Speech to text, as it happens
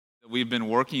we've been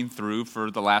working through for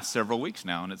the last several weeks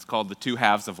now, and it's called the Two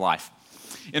Halves of Life.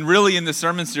 And really in the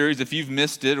sermon series, if you've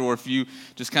missed it or if you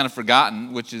just kind of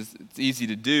forgotten, which is it's easy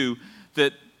to do,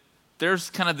 that there's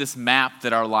kind of this map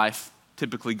that our life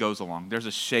typically goes along. There's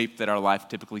a shape that our life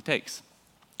typically takes.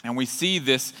 And we see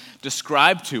this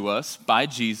described to us by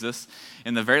Jesus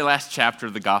in the very last chapter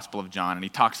of the Gospel of John. And he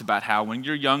talks about how when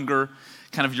you're younger,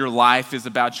 kind of your life is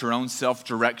about your own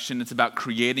self-direction. It's about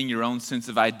creating your own sense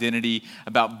of identity,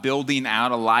 about building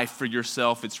out a life for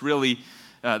yourself. It's really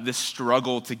this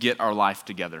struggle to get our life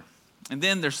together. And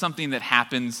then there's something that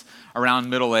happens around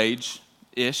middle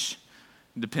age-ish.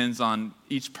 It depends on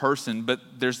each person, but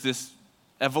there's this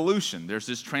evolution. There's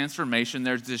this transformation.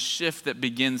 There's this shift that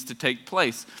begins to take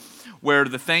place where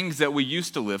the things that we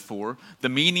used to live for, the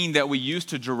meaning that we used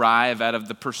to derive out of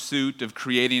the pursuit of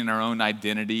creating our own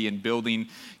identity and building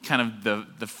kind of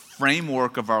the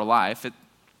framework of our life, it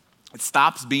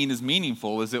stops being as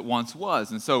meaningful as it once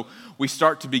was. And so we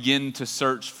start to begin to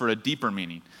search for a deeper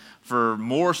meaning, for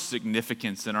more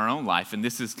significance in our own life. And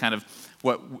this is kind of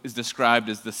what is described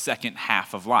as the second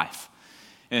half of life.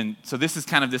 And so this is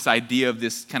kind of this idea of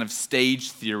this kind of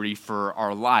stage theory for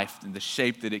our life and the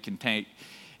shape that it can take.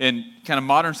 And kind of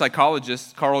modern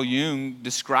psychologist Carl Jung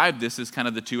described this as kind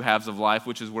of the two halves of life,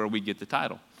 which is where we get the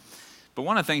title. But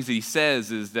one of the things that he says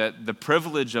is that the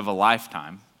privilege of a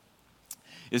lifetime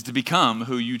is to become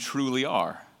who you truly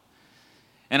are.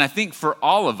 And I think for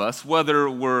all of us, whether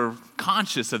we're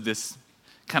conscious of this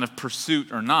kind of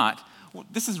pursuit or not,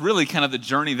 this is really kind of the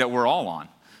journey that we're all on.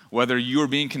 Whether you are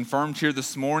being confirmed here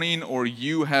this morning or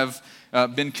you have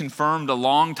been confirmed a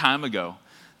long time ago,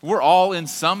 we're all in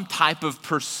some type of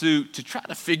pursuit to try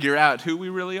to figure out who we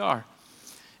really are.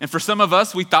 And for some of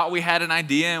us, we thought we had an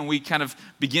idea and we kind of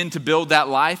begin to build that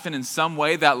life, and in some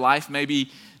way that life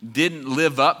maybe didn't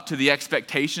live up to the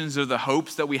expectations or the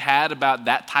hopes that we had about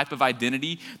that type of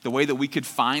identity, the way that we could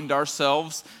find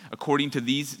ourselves according to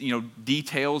these,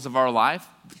 details of our life,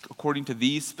 according to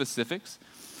these specifics.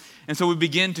 And so we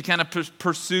begin to kind of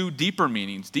pursue deeper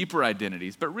meanings, deeper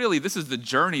identities. But really, this is the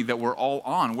journey that we're all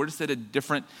on. We're just at a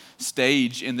different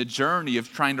stage in the journey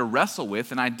of trying to wrestle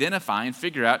with and identify and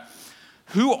figure out,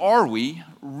 who are we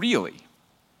really?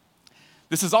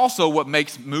 This is also what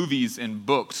makes movies and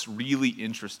books really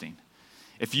interesting.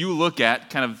 If you look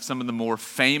at kind of some of the more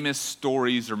famous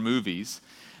stories or movies,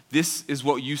 this is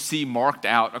what you see marked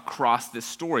out across this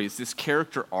story. It's this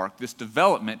character arc, this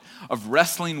development of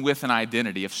wrestling with an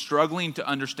identity, of struggling to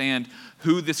understand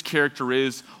who this character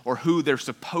is or who they're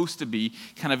supposed to be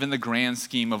kind of in the grand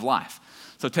scheme of life.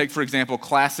 So take, for example,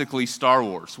 classically Star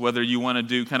Wars, whether you want to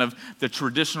do kind of the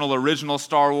traditional original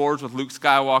Star Wars with Luke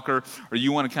Skywalker, or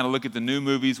you want to kind of look at the new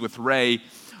movies with Rey,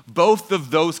 both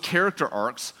of those character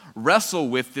arcs wrestle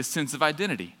with this sense of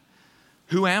identity.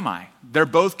 Who am I? They're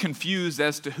both confused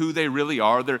as to who they really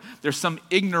are. There's some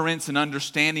ignorance and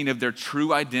understanding of their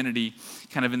true identity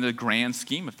kind of in the grand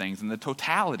scheme of things, in the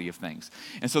totality of things.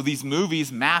 And so these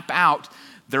movies map out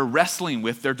their wrestling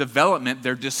with, their development,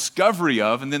 their discovery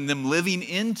of, and then them living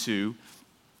into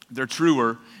their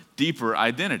truer, deeper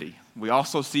identity. We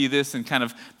also see this in kind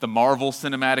of the Marvel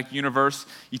Cinematic Universe.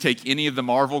 You take any of the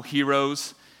Marvel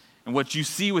heroes, and what you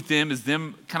see with them is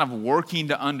them kind of working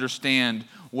to understand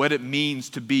what it means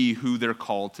to be who they're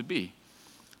called to be.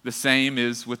 The same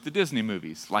is with the Disney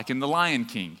movies, like in The Lion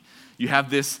King. You have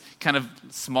this kind of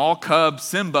small cub,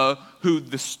 Simba, who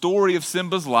the story of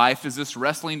Simba's life is this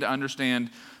wrestling to understand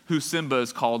who Simba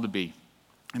is called to be.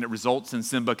 And it results in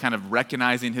Simba kind of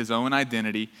recognizing his own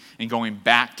identity and going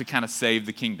back to kind of save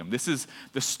the kingdom. This is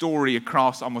the story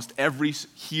across almost every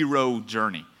hero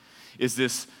journey, is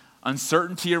this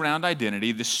uncertainty around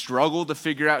identity, this struggle to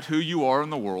figure out who you are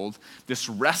in the world, this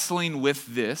wrestling with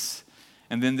this,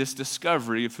 and then this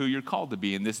discovery of who you're called to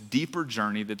be, and this deeper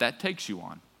journey that takes you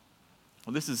on.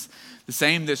 Well, this is the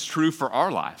same that's true for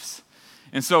our lives.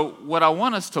 And so what I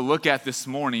want us to look at this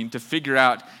morning to figure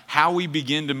out how we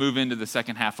begin to move into the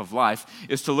second half of life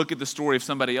is to look at the story of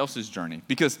somebody else's journey.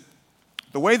 Because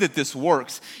the way that this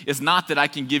works is not that I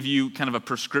can give you kind of a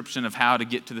prescription of how to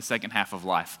get to the second half of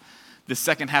life. The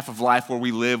second half of life where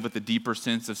we live with a deeper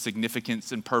sense of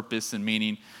significance and purpose and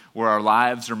meaning, where our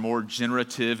lives are more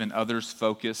generative and others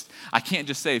focused. I can't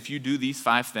just say, if you do these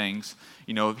 5 things,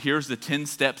 here's the 10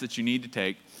 steps that you need to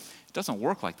take. It doesn't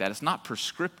work like that. It's not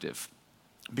prescriptive,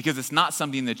 because it's not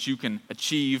something that you can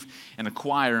achieve and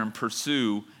acquire and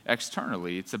pursue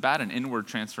externally. It's about an inward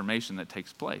transformation that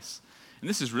takes place. And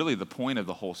this is really the point of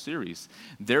the whole series.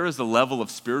 There is a level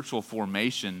of spiritual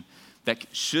formation that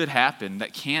should happen,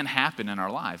 that can happen in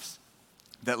our lives,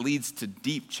 that leads to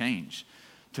deep change,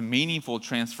 to meaningful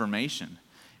transformation.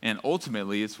 And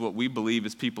ultimately, it's what we believe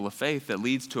as people of faith that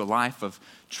leads to a life of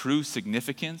true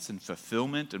significance and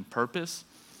fulfillment and purpose.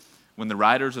 When the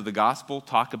writers of the gospel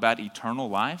talk about eternal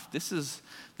life, this is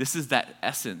that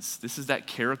essence. This is that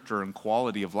character and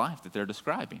quality of life that they're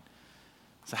describing.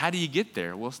 So how do you get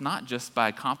there? Well, it's not just by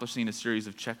accomplishing a series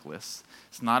of checklists.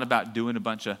 It's not about doing a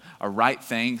bunch of right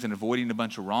things and avoiding a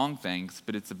bunch of wrong things,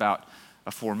 but it's about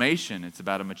a formation. It's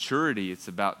about a maturity. It's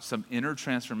about some inner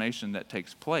transformation that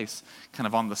takes place kind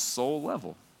of on the soul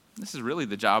level. This is really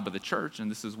the job of the church, and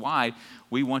this is why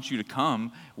we want you to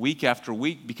come week after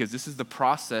week, because this is the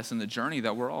process and the journey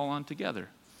that we're all on together.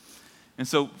 And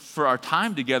so for our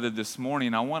time together this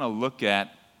morning, I want to look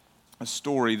at a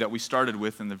story that we started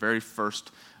with in the very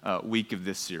first week of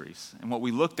this series. And what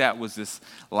we looked at was this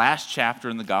last chapter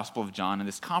in the Gospel of John and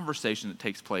this conversation that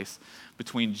takes place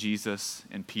between Jesus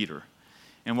and Peter.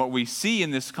 And what we see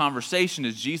in this conversation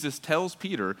is Jesus tells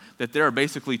Peter that there are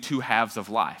basically two halves of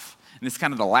life. And it's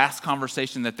kind of the last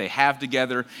conversation that they have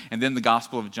together, and then the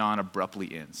Gospel of John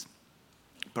abruptly ends.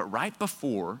 But right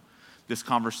before this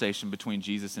conversation between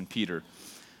Jesus and Peter,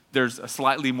 there's a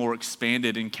slightly more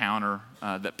expanded encounter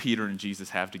that Peter and Jesus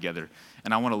have together.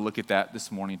 And I want to look at that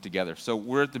this morning together. So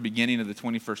we're at the beginning of the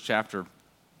 21st chapter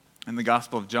in the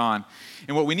Gospel of John.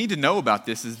 And what we need to know about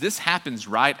this is this happens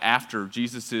right after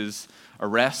Jesus'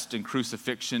 arrest and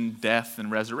crucifixion, death,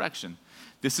 and resurrection.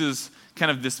 This is kind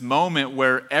of this moment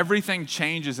where everything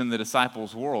changes in the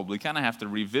disciples' world. We kind of have to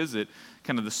revisit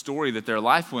kind of the story that their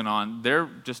life went on. They're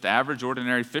just average,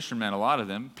 ordinary fishermen, a lot of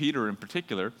them, Peter in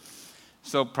particular.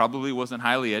 So probably wasn't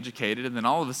highly educated. And then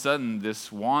all of a sudden,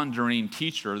 this wandering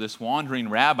teacher, this wandering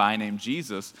rabbi named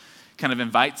Jesus kind of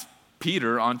invites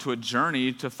Peter onto a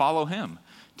journey to follow him,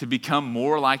 to become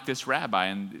more like this rabbi.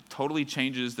 And it totally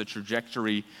changes the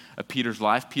trajectory of Peter's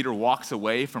life. Peter walks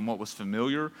away from what was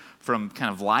familiar, from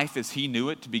kind of life as he knew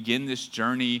it, to begin this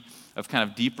journey of kind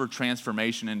of deeper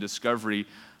transformation and discovery,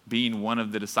 being one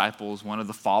of the disciples, one of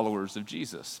the followers of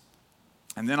Jesus.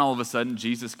 And then all of a sudden,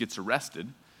 Jesus gets arrested.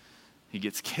 He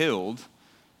gets killed,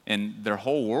 and their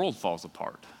whole world falls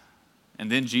apart. And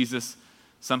then Jesus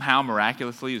somehow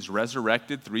miraculously is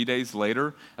resurrected 3 days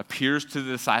later, appears to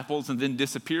the disciples, and then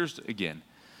disappears again.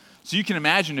 So you can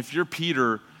imagine if you're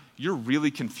Peter, you're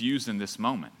really confused in this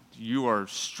moment. You are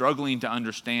struggling to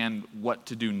understand what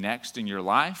to do next in your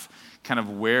life, kind of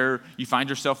where you find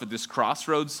yourself at this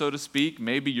crossroads, so to speak.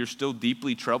 Maybe you're still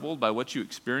deeply troubled by what you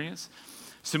experience.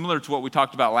 Similar to what we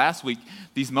talked about last week,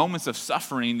 these moments of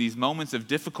suffering, these moments of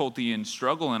difficulty and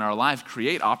struggle in our life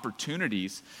create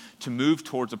opportunities to move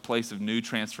towards a place of new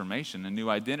transformation, a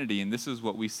new identity. And this is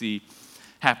what we see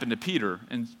happen to Peter.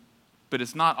 But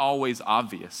it's not always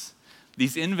obvious.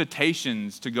 These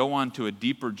invitations to go on to a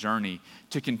deeper journey,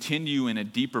 to continue in a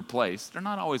deeper place, they're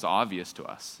not always obvious to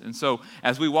us. And so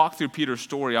as we walk through Peter's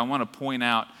story, I want to point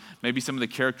out maybe some of the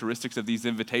characteristics of these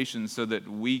invitations so that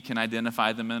we can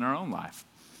identify them in our own life.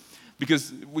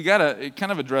 Because we got to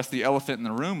kind of address the elephant in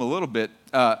the room a little bit.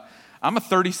 I'm a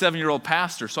 37-year-old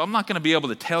pastor, so I'm not going to be able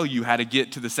to tell you how to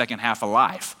get to the second half of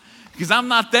life because I'm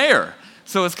not there.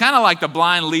 So it's kind of like the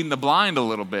blind leading the blind a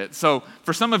little bit. So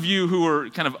for some of you who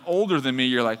are kind of older than me,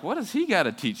 you're like, what does he got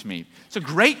to teach me? It's a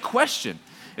great question.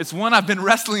 It's one I've been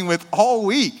wrestling with all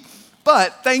week.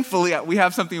 But thankfully, we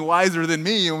have something wiser than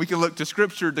me, and we can look to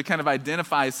Scripture to kind of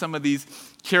identify some of these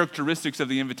characteristics of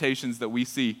the invitations that we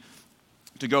see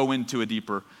to go into a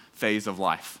deeper phase of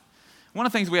life. One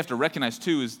of the things we have to recognize,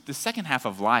 too, is the second half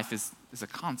of life is a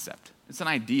concept. It's an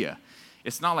idea.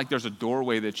 It's not like there's a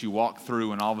doorway that you walk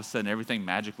through and all of a sudden everything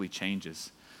magically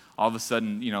changes. All of a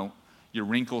sudden, your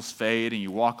wrinkles fade and you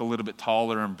walk a little bit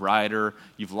taller and brighter.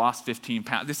 You've lost 15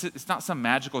 pounds. It's not some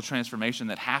magical transformation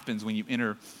that happens when you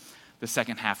enter the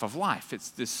second half of life. It's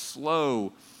this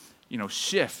slow,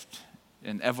 shift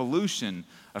and evolution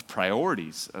of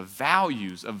priorities, of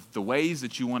values, of the ways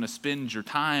that you want to spend your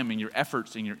time and your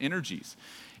efforts and your energies.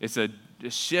 It's a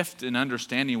shift in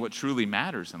understanding what truly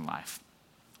matters in life.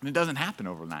 And it doesn't happen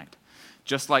overnight.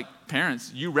 Just like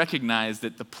parents, you recognize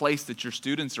that the place that your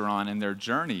students are on in their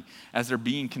journey as they're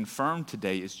being confirmed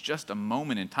today is just a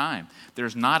moment in time.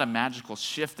 There's not a magical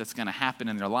shift that's going to happen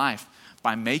in their life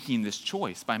by making this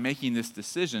choice, by making this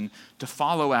decision to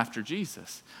follow after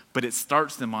Jesus. But it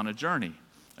starts them on a journey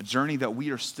that we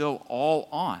are still all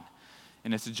on.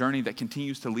 And it's a journey that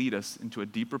continues to lead us into a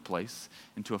deeper place,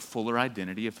 into a fuller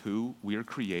identity of who we are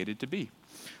created to be.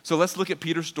 So let's look at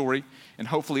Peter's story, and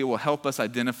hopefully it will help us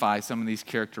identify some of these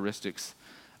characteristics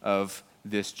of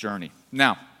this journey.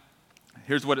 Now,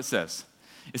 here's what it says.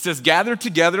 It says, gathered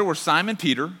together were Simon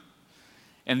Peter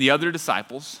and the other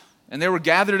disciples, and they were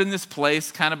gathered in this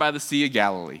place kind of by the Sea of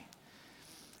Galilee.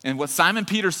 And what Simon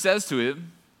Peter says to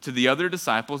him to the other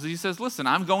disciples. He says, listen,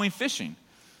 I'm going fishing.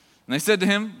 And they said to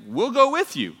him, we'll go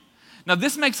with you. Now,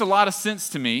 this makes a lot of sense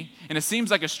to me, and it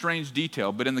seems like a strange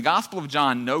detail, but in the Gospel of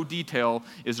John, no detail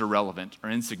is irrelevant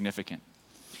or insignificant.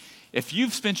 If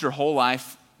you've spent your whole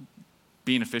life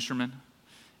being a fisherman,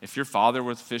 if your father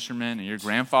was a fisherman and your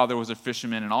grandfather was a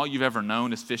fisherman and all you've ever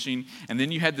known is fishing, and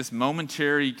then you had this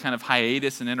momentary kind of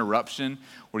hiatus and interruption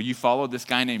where you followed this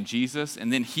guy named Jesus,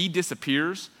 and then he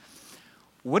disappears,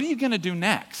 what are you going to do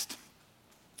next?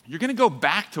 You're going to go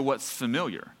back to what's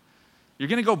familiar. You're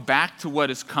going to go back to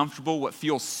what is comfortable, what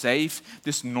feels safe,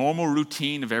 this normal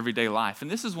routine of everyday life.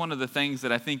 And this is one of the things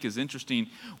that I think is interesting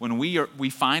when we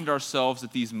find ourselves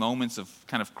at these moments of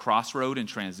kind of crossroad and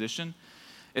transition.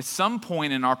 At some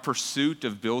point in our pursuit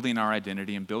of building our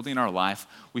identity and building our life,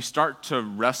 we start to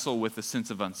wrestle with a sense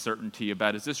of uncertainty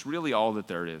about, is this really all that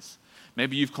there is?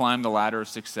 Maybe you've climbed the ladder of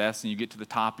success and you get to the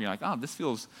top and you're like, oh, this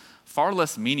feels far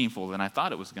less meaningful than I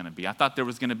thought it was going to be. I thought there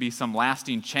was going to be some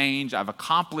lasting change. I've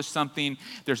accomplished something.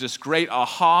 There's this great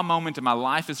aha moment and my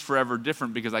life is forever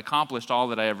different because I accomplished all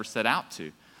that I ever set out to.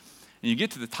 And you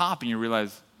get to the top and you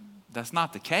realize that's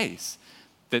not the case.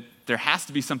 That there has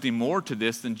to be something more to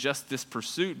this than just this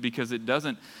pursuit because it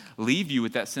doesn't leave you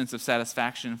with that sense of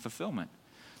satisfaction and fulfillment.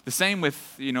 The same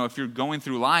with, if you're going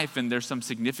through life and there's some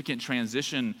significant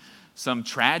transition, some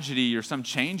tragedy or some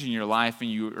change in your life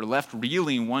and you are left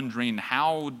reeling, wondering,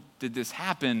 how did this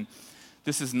happen?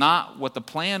 This is not what the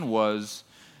plan was.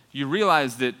 You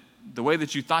realize that the way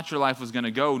that you thought your life was going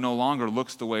to go no longer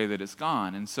looks the way that it's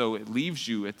gone. And so it leaves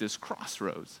you at this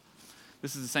crossroads.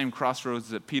 This is the same crossroads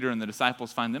that Peter and the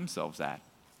disciples find themselves at.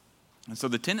 And so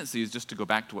the tendency is just to go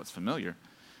back to what's familiar.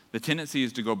 The tendency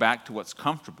is to go back to what's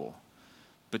comfortable.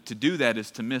 But to do that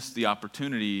is to miss the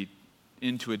opportunity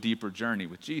into a deeper journey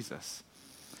with Jesus.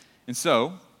 And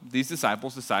so these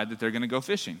disciples decide that they're going to go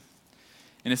fishing.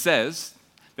 And it says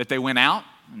that they went out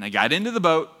and they got into the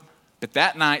boat, but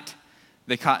that night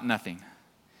they caught nothing.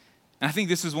 And I think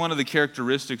this is one of the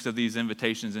characteristics of these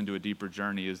invitations into a deeper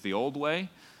journey is the old way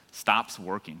stops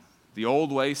working. The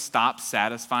old way stops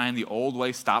satisfying. The old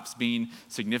way stops being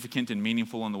significant and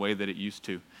meaningful in the way that it used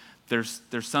to. There's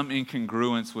some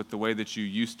incongruence with the way that you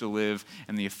used to live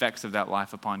and the effects of that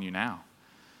life upon you now.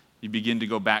 You begin to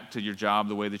go back to your job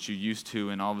the way that you used to,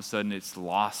 and all of a sudden it's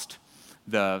lost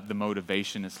the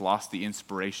motivation, it's lost the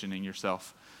inspiration in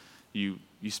yourself. You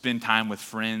spend time with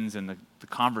friends, and the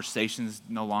conversations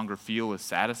no longer feel as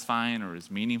satisfying or as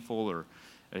meaningful or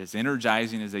as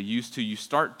energizing as they used to. You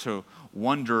start to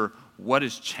wonder what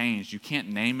has changed. You can't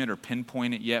name it or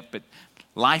pinpoint it yet, but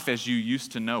life as you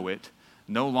used to know it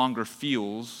no longer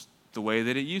feels the way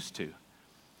that it used to.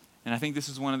 And I think this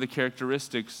is one of the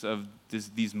characteristics of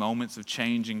these moments of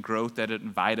change and growth that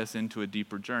invite us into a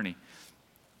deeper journey.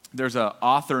 There's an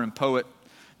author and poet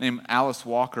named Alice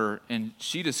Walker, and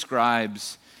she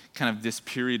describes kind of this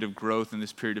period of growth and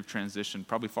this period of transition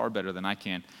probably far better than I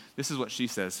can. This is what she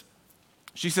says.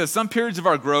 She says, some periods of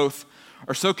our growth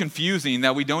are so confusing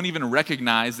that we don't even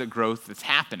recognize that growth is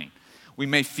happening. We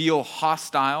may feel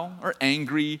hostile or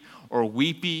angry or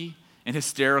weepy and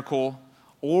hysterical,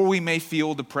 or we may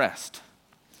feel depressed.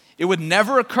 It would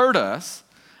never occur to us,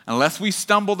 unless we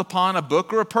stumbled upon a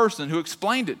book or a person who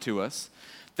explained it to us,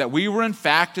 that we were in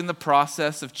fact in the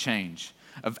process of change,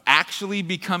 of actually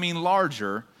becoming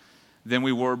larger than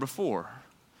we were before.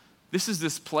 This is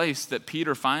this place that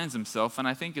Peter finds himself, and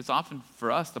I think it's often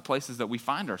for us the places that we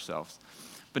find ourselves.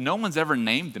 But no one's ever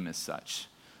named them as such.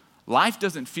 Life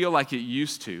doesn't feel like it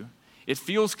used to. It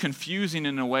feels confusing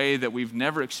in a way that we've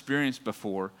never experienced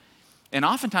before. And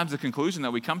oftentimes the conclusion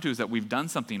that we come to is that we've done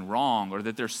something wrong or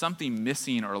that there's something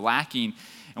missing or lacking.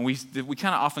 And we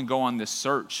kind of often go on this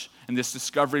search and this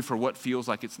discovery for what feels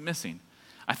like it's missing.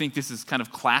 I think this is kind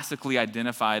of classically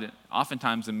identified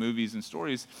oftentimes in movies and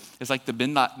stories as like the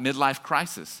midlife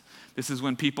crisis. This is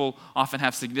when people often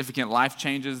have significant life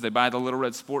changes. They buy the little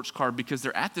red sports car because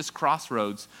they're at this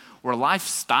crossroads where life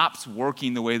stops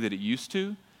working the way that it used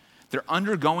to. They're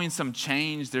undergoing some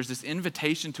change. There's this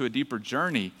invitation to a deeper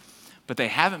journey, but they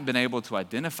haven't been able to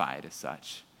identify it as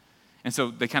such. And so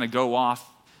they kind of go off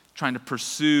trying to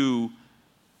pursue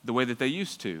the way that they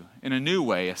used to, in a new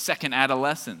way, a second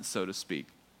adolescence, so to speak.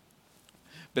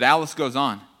 But Alice goes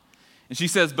on, and she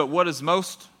says, but what is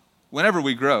whenever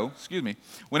we grow,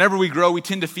 we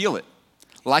tend to feel it.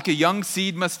 Like a young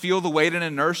seed must feel the weight and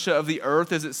inertia of the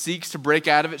earth as it seeks to break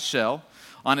out of its shell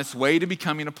on its way to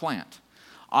becoming a plant.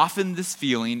 Often this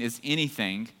feeling is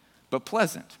anything but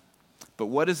pleasant. But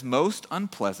what is most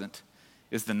unpleasant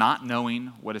is the not knowing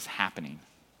what is happening.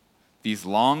 These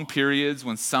long periods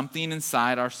when something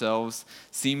inside ourselves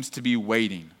seems to be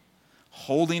waiting,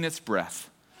 holding its breath,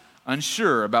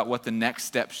 unsure about what the next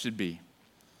step should be.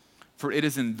 For it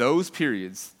is in those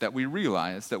periods that we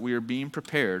realize that we are being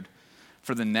prepared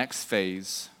for the next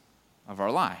phase of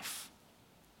our life.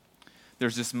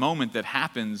 There's this moment that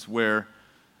happens where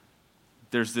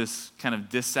there's this kind of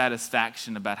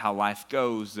dissatisfaction about how life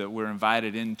goes, that we're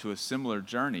invited into a similar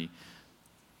journey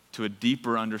to a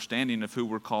deeper understanding of who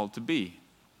we're called to be.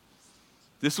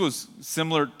 This was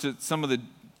similar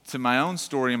to my own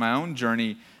story and my own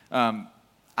journey.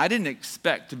 I didn't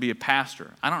expect to be a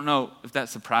pastor. I don't know if that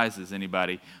surprises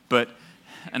anybody,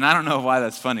 and I don't know why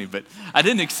that's funny, but I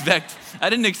didn't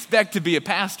expect to be a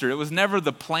pastor. It was never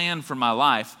the plan for my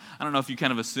life. I don't know if you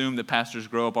kind of assume that pastors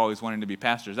grow up always wanting to be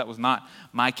pastors. That was not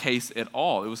my case at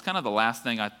all. It was kind of the last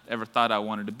thing I ever thought I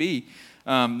wanted to be.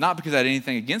 Not because I had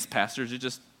anything against pastors. It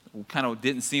just kind of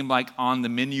didn't seem like on the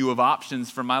menu of options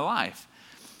for my life.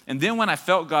 And then when I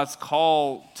felt God's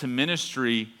call to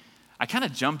ministry, I kind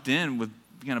of jumped in with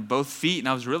both feet, and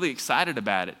I was really excited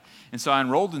about it. And so I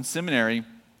enrolled in seminary,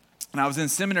 and I was in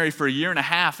seminary for a year and a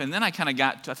half, and then I kind of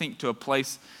got, to a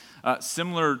place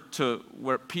similar to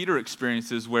where Peter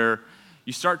experiences, where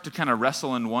you start to kind of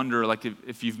wrestle and wonder, like,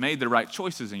 if you've made the right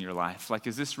choices in your life. Like,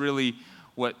 is this really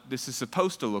what this is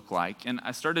supposed to look like? And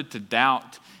I started to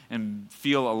doubt and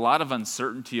feel a lot of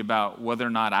uncertainty about whether or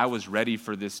not I was ready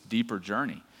for this deeper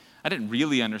journey. I didn't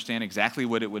really understand exactly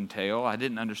what it would entail. I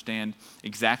didn't understand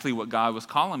exactly what God was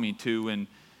calling me to, and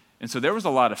so there was a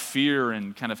lot of fear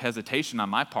and kind of hesitation on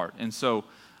my part. And so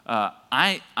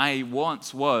I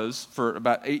once was, for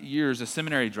about 8 years, a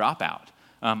seminary dropout.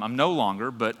 I'm no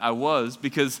longer, but I was,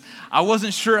 because I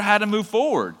wasn't sure how to move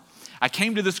forward. I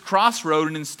came to this crossroad,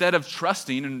 and instead of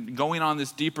trusting and going on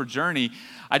this deeper journey,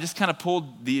 I just kind of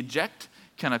pulled the eject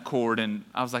kind of cord, and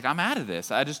I was like, I'm out of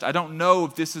this. I don't know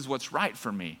if this is what's right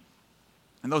for me.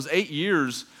 And those 8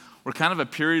 years were kind of a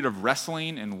period of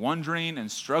wrestling and wondering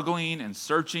and struggling and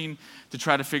searching to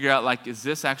try to figure out, like, is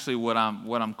this actually what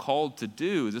I'm called to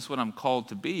do? Is this what I'm called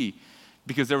to be?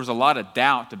 Because there was a lot of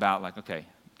doubt about, like, okay,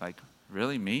 like,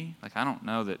 really, me? Like, I don't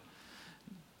know that.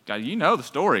 God, you know the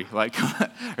story. Like,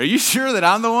 are you sure that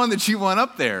I'm the one that you want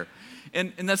up there?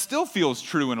 And that still feels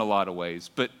true in a lot of ways.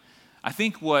 But I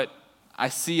think what I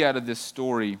see out of this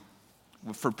story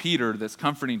for Peter that's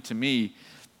comforting to me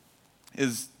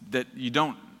is that you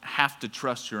don't have to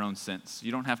trust your own sense.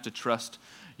 You don't have to trust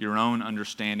your own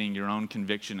understanding, your own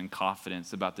conviction and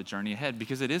confidence about the journey ahead,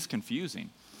 because it is confusing.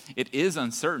 It is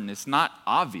uncertain. It's not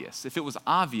obvious. If it was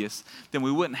obvious, then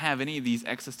we wouldn't have any of these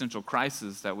existential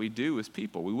crises that we do as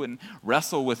people. We wouldn't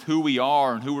wrestle with who we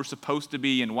are and who we're supposed to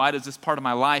be, and why does this part of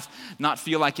my life not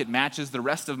feel like it matches the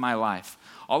rest of my life?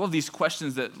 All of these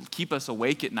questions that keep us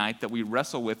awake at night, that we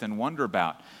wrestle with and wonder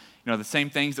about. The same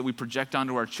things that we project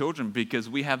onto our children, because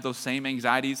we have those same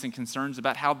anxieties and concerns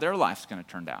about how their life's going to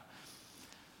turn out.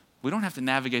 We don't have to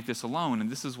navigate this alone,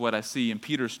 and this is what I see in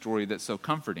Peter's story that's so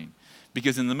comforting.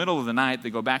 Because in the middle of the night, they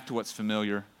go back to what's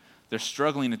familiar. They're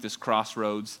struggling at this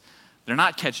crossroads. They're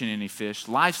not catching any fish.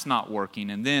 Life's not working.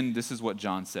 And then this is what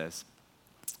John says.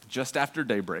 Just after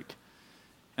daybreak.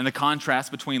 And the contrast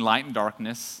between light and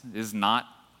darkness is not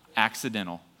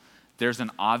accidental. There's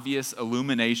an obvious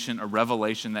illumination, a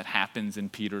revelation that happens in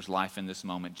Peter's life in this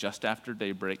moment. Just after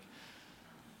daybreak,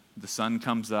 the sun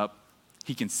comes up.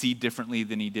 He can see differently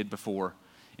than he did before.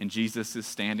 And Jesus is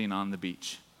standing on the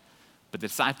beach. But the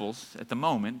disciples, at the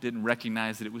moment, didn't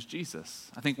recognize that it was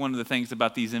Jesus. I think one of the things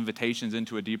about these invitations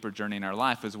into a deeper journey in our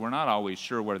life is we're not always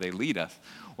sure where they lead us.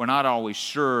 We're not always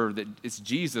sure that it's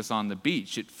Jesus on the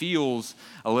beach. It feels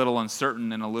a little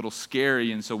uncertain and a little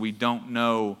scary, and so we don't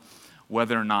know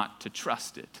whether or not to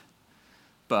trust it.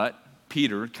 But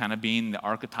Peter, kind of being the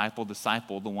archetypal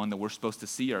disciple, the one that we're supposed to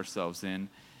see ourselves in,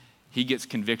 he gets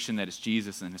conviction that it's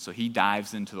Jesus, and so he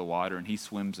dives into the water and he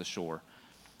swims ashore.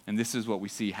 And this is what we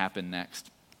see happen next.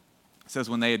 It says,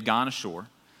 when they had gone ashore,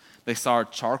 they saw a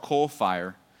charcoal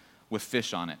fire with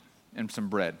fish on it and some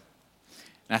bread.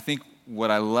 And I think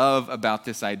what I love about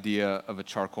this idea of a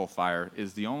charcoal fire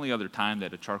is the only other time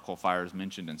that a charcoal fire is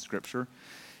mentioned in Scripture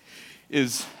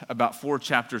is about 4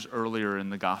 chapters earlier in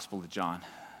the Gospel of John.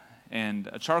 And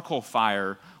a charcoal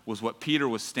fire was what Peter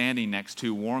was standing next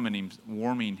to,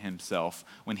 warming himself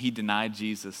when he denied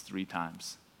Jesus 3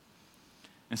 times.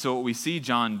 And so what we see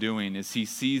John doing is he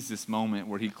sees this moment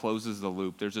where he closes the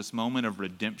loop. There's this moment of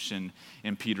redemption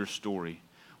in Peter's story,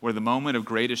 where the moment of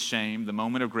greatest shame, the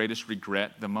moment of greatest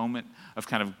regret, the moment of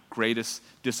kind of greatest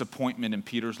disappointment in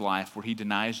Peter's life, where he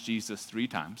denies Jesus 3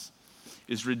 times,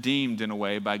 is redeemed in a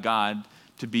way by God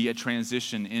to be a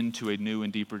transition into a new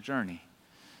and deeper journey.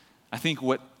 I think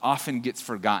what often gets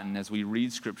forgotten as we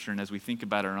read Scripture and as we think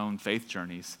about our own faith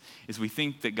journeys is we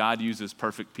think that God uses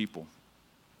perfect people.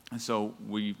 And so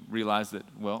we realized that,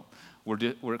 well,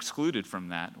 we're excluded from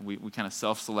that. We kind of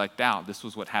self-select out. This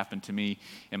was what happened to me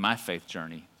in my faith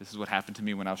journey. This is what happened to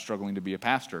me when I was struggling to be a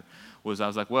pastor, was I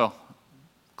was like, well,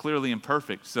 clearly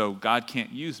imperfect, so God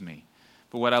can't use me.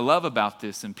 But what I love about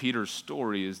this in Peter's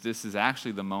story is this is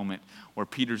actually the moment where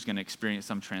Peter's going to experience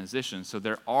some transition. So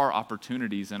there are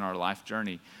opportunities in our life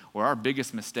journey where our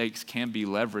biggest mistakes can be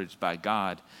leveraged by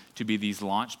God to be these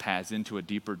launch pads into a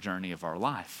deeper journey of our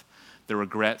life. The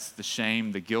regrets, the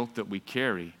shame, the guilt that we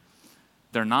carry,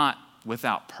 they're not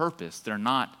without purpose. They're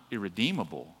not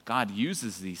irredeemable. God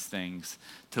uses these things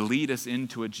to lead us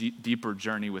into a deeper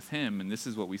journey with him, and this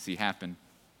is what we see happen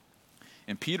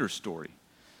in Peter's story.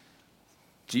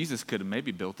 Jesus could have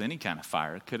maybe built any kind of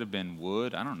fire. It could have been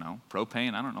wood, I don't know,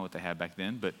 propane, I don't know what they had back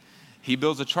then, but he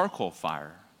builds a charcoal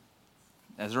fire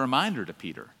as a reminder to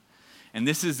Peter. And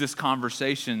this is this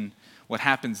conversation, what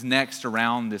happens next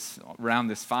around this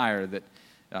fire that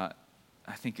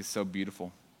I think is so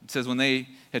beautiful. It says, when they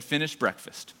had finished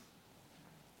breakfast,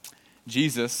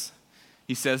 Jesus,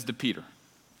 he says to Peter,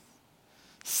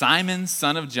 "Simon,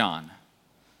 son of John."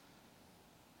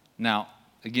 Now,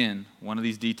 again, one of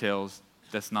these details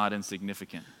that's not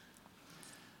insignificant.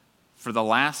 For the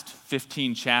last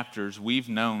 15 chapters, we've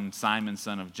known Simon,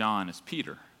 son of John, as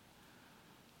Peter.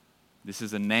 This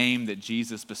is a name that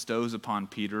Jesus bestows upon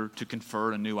Peter to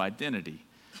confer a new identity.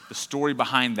 The story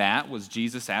behind that was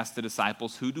Jesus asked the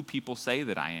disciples, "Who do people say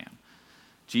that I am?"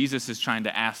 Jesus is trying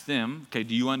to ask them, okay,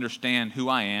 do you understand who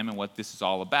I am and what this is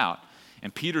all about?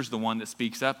 And Peter's the one that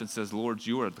speaks up and says, "Lord,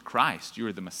 you are the Christ, you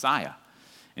are the Messiah."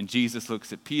 And Jesus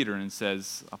looks at Peter and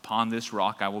says, "Upon this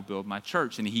rock I will build my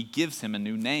church." And he gives him a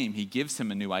new name. He gives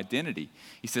him a new identity.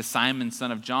 He says, "Simon,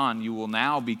 son of John, you will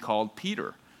now be called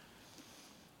Peter."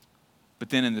 But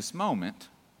then in this moment,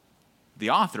 the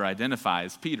author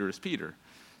identifies Peter as Peter.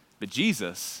 But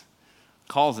Jesus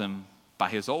calls him by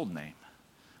his old name,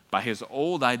 by his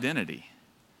old identity.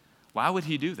 Why would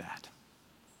he do that?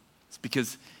 It's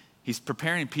because he's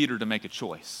preparing Peter to make a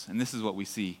choice. And this is what we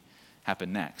see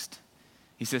happen next.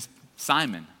 He says,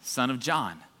 "Simon, son of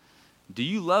John, do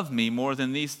you love me more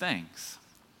than these things?"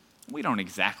 We don't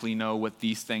exactly know what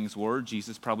these things were.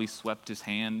 Jesus probably swept his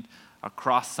hand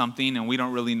across something, and we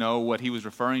don't really know what he was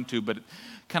referring to, but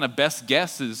kind of best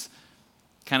guess is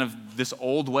kind of this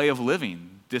old way of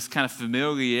living, this kind of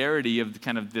familiarity of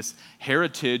kind of this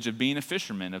heritage of being a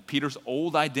fisherman, of Peter's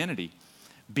old identity,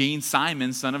 being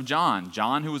Simon, son of John.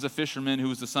 John, who was a fisherman, who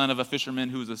was the son of a fisherman,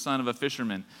 who was the son of a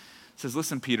fisherman, says,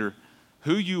 "Listen, Peter,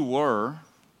 who you were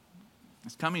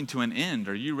is coming to an end.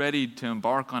 Are you ready to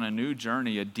embark on a new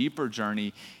journey, a deeper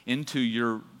journey into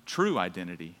your true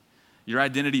identity? Your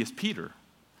identity is Peter,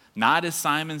 not as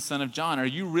Simon, son of John. Are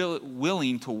you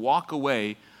willing to walk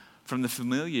away from the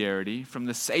familiarity, from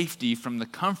the safety, from the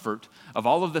comfort of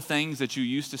all of the things that you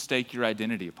used to stake your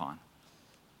identity upon?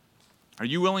 Are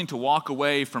you willing to walk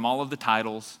away from all of the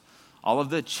titles, all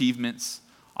of the achievements,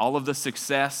 all of the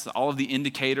success, all of the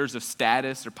indicators of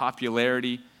status or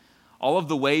popularity, all of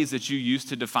the ways that you used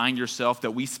to define yourself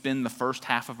that we spend the first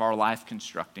half of our life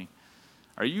constructing?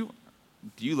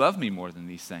 Do you love me more than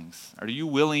these things? Are you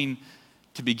willing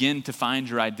to begin to find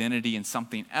your identity in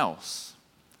something else,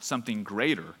 something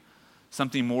greater,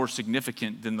 something more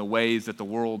significant than the ways that the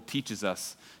world teaches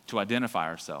us to identify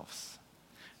ourselves?"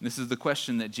 And this is the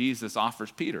question that Jesus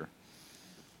offers Peter.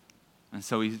 And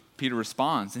so Peter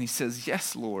responds and he says,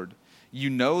 "Yes, Lord, you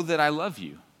know that I love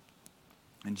you."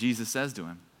 And Jesus says to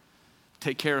him,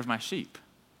 "Take care of my sheep."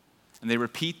 And they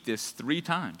repeat this 3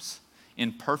 times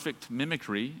in perfect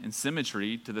mimicry and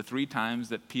symmetry to the 3 times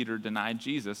that Peter denied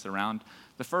Jesus around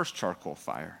the first charcoal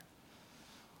fire.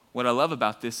 What I love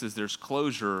about this is there's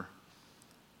closure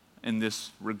in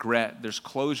this regret, there's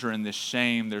closure in this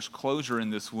shame, there's closure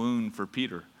in this wound for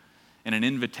Peter, and an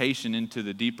invitation into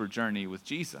the deeper journey with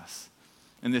Jesus.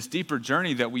 And this deeper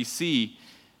journey that we see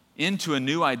into a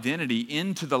new identity,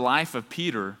 into the life of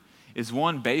Peter, is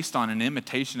one based on an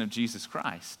imitation of Jesus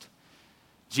Christ.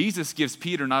 Jesus gives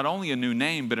Peter not only a new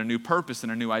name, but a new purpose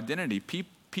and a new identity.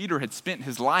 Peter had spent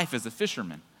his life as a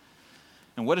fisherman.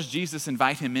 And what does Jesus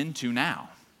invite him into now?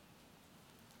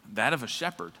 That of a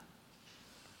shepherd,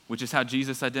 which is how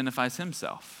Jesus identifies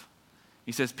himself.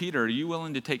 He says, "Peter, are you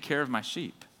willing to take care of my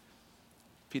sheep?"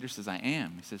 Peter says, "I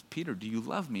am." He says, "Peter, do you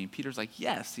love me?" And Peter's like,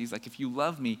 "Yes." He's like, "If you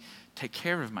love me, take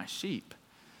care of my sheep."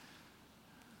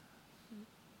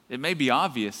 It may be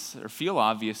obvious or feel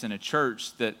obvious in a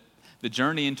church that the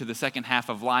journey into the second half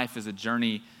of life is a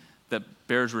journey that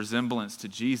bears resemblance to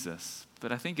Jesus,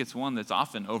 but I think it's one that's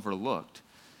often overlooked.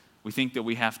 We think that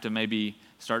we have to maybe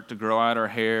start to grow out our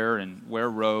hair and wear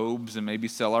robes and maybe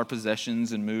sell our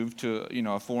possessions and move to,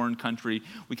 a foreign country.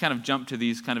 We kind of jump to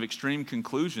these kind of extreme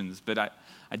conclusions, but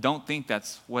I don't think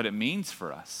that's what it means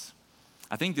for us.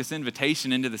 I think this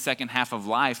invitation into the second half of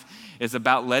life is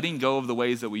about letting go of the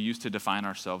ways that we used to define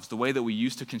ourselves, the way that we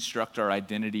used to construct our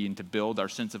identity and to build our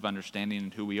sense of understanding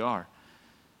and who we are,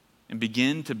 and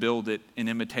begin to build it in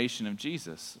imitation of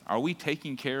Jesus. Are we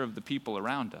taking care of the people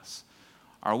around us?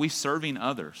 Are we serving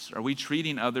others? Are we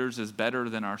treating others as better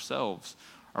than ourselves?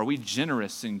 Are we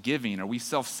generous in giving? Are we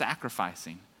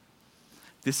self-sacrificing?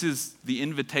 This is the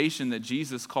invitation that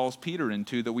Jesus calls Peter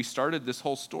into that we started this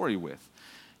whole story with.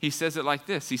 He says it like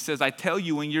this. He says, I tell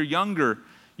you, when you're younger,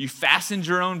 you fastened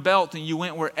your own belt and you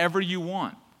went wherever you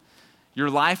want.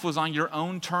 Your life was on your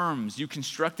own terms. You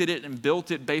constructed it and built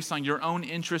it based on your own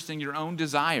interests and your own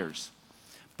desires.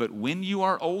 But when you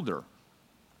are older,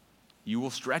 you will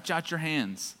stretch out your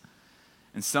hands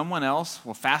and someone else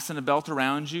will fasten a belt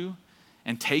around you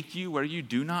and take you where you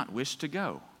do not wish to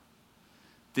go.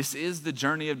 This is the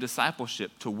journey of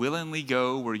discipleship, to willingly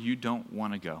go where you don't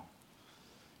want to go.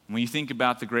 When you think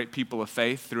about the great people of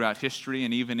faith throughout history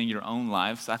and even in your own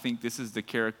lives, I think this is the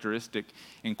characteristic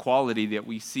and quality that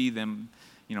we see them,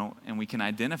 and we can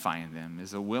identify in them,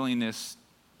 is a willingness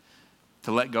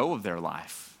to let go of their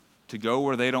life, to go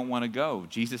where they don't want to go.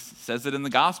 Jesus says it in the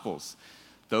Gospels.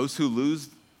 Those who lose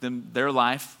their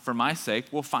life for my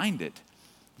sake will find it.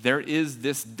 There is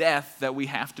this death that we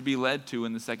have to be led to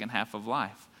in the second half of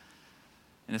life.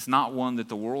 And it's not one that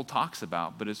the world talks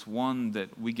about, but it's one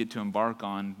that we get to embark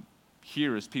on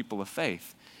here as people of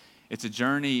faith. It's a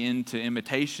journey into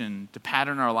imitation, to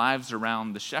pattern our lives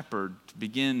around the shepherd, to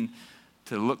begin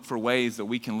to look for ways that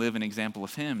we can live an example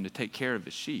of him, to take care of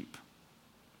his sheep.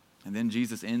 And then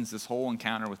Jesus ends this whole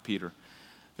encounter with Peter,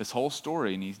 this whole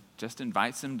story, and he just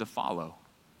invites him to follow.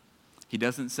 He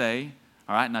doesn't say,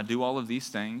 all right, now do all of these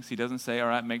things. He doesn't say, all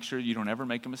right, make sure you don't ever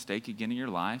make a mistake again in your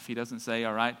life. He doesn't say,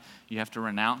 all right, you have to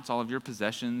renounce all of your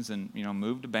possessions and,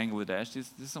 move to Bangladesh.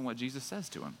 This isn't what Jesus says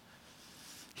to him.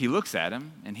 He looks at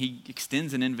him and he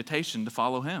extends an invitation to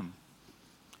follow him.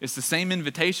 It's the same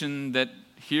invitation that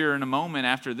here in a moment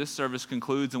after this service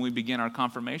concludes and we begin our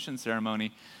confirmation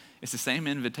ceremony, it's the same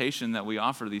invitation that we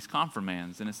offer these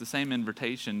confirmands, and it's the same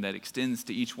invitation that extends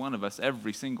to each one of us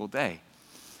every single day.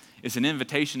 It's an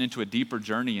invitation into a deeper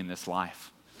journey in this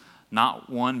life,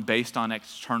 not one based on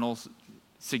external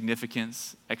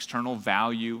significance, external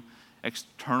value,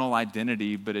 external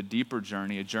identity, but a deeper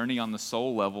journey, a journey on the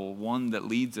soul level, one that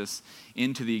leads us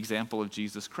into the example of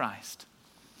Jesus Christ.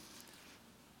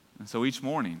 And so each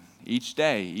morning, each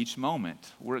day, each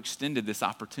moment, we're extended this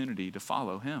opportunity to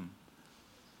follow him.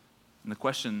 And the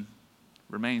question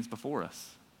remains before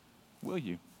us, will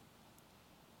you?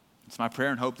 It's my prayer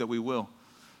and hope that we will.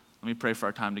 Let me pray for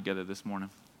our time together this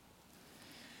morning.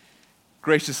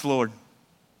 Gracious Lord,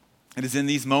 it is in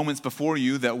these moments before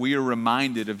you that we are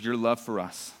reminded of your love for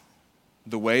us,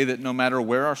 the way that no matter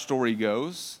where our story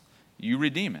goes, you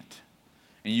redeem it,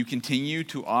 and you continue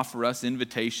to offer us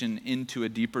invitation into a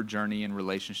deeper journey in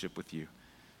relationship with you.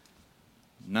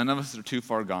 None of us are too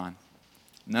far gone.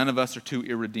 None of us are too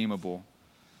irredeemable.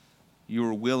 You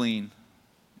are willing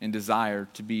and desire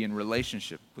to be in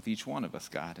relationship with each one of us,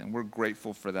 God. And we're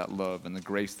grateful for that love and the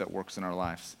grace that works in our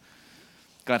lives.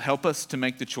 God, help us to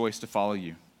make the choice to follow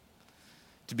you,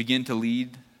 to begin to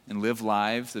lead and live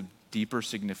lives of deeper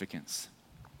significance,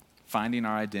 finding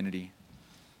our identity,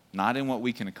 not in what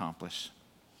we can accomplish,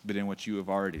 but in what you have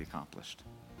already accomplished.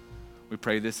 We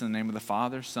pray this in the name of the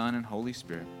Father, Son, and Holy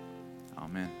Spirit.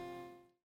 Amen.